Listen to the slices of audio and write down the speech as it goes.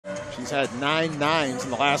She's had 9 9s in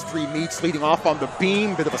the last 3 meets, leading off on the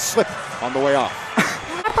beam. Bit of a slip on the way off.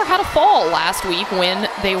 Pepper had a fall last week when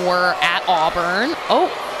they were at Auburn. Oh.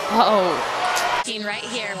 Right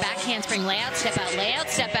here, back handspring, layout, step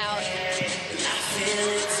out.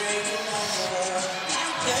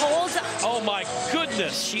 Holds. Oh my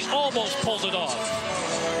goodness, she almost pulled it off.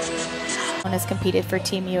 Has competed for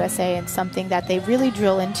Team USA, and something that they really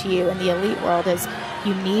drill into you in the elite world is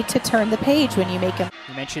you need to turn the page when you make them.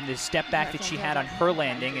 You mentioned the step back that she had on her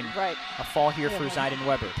landing, and a fall here for Zyden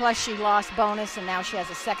Weber. Plus she lost bonus, and now she has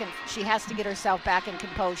a second. She has to get herself back in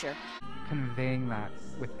composure. Conveying that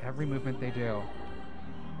with every movement they do.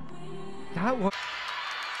 That was.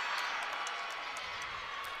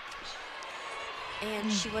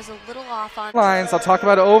 And she was a little off on lines. I'll talk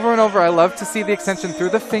about it over and over. I love to see the extension through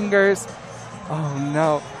the fingers. Oh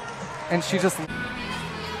no. And she just.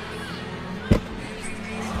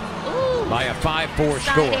 By a 5-4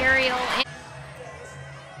 score. aerial.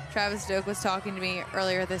 Travis Doak was talking to me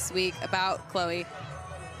earlier this week about Chloe.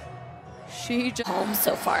 She just Home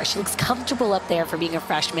so far. She looks comfortable up there for being a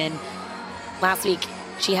freshman. Last week,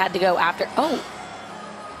 she had to go after. Oh,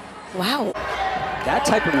 wow. That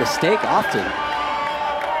type of mistake often.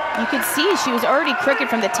 You can see she was already crooked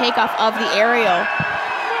from the takeoff of the aerial.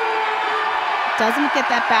 Doesn't get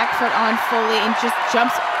that back foot on fully and just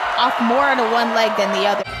jumps off more out of one leg than the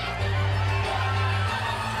other.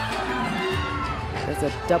 There's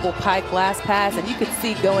a double pike glass pass, and you could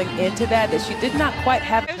see going into that she did not quite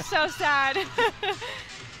have. I'm so sad.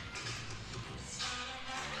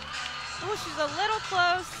 Oh, she's a little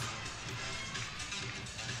close.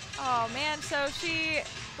 Oh man, so she.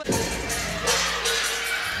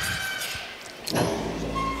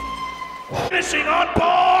 Finishing on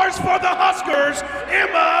bars for the Huskers,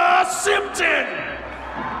 Emma Simpton.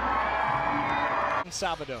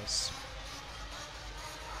 Salvados.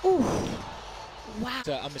 Ooh. Wow.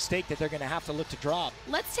 A mistake that they're going to have to look to drop.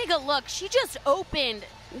 Let's take a look. She just opened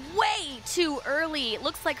way too early. It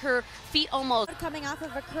looks like her feet almost. Coming off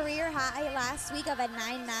of a career high last week of a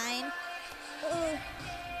 9-9. Ooh.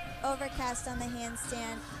 Overcast on the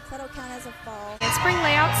handstand. That'll count as a fall. And spring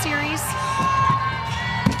layout series.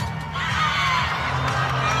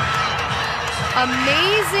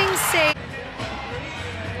 Amazing save.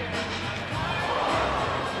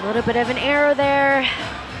 A little bit of an error there.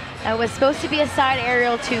 That was supposed to be a side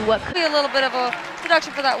aerial to what could be a little bit of a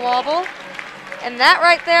deduction for that wobble. And that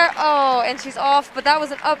right there, oh, and she's off, but that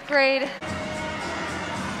was an upgrade.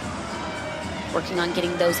 Working on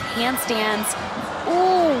getting those handstands.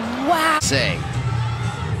 Oh, wow.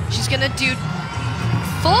 She's gonna do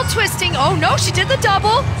full twisting. Oh no, she did the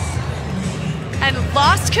double and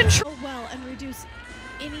lost control. Well, and reduce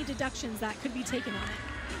any deductions that could be taken on it.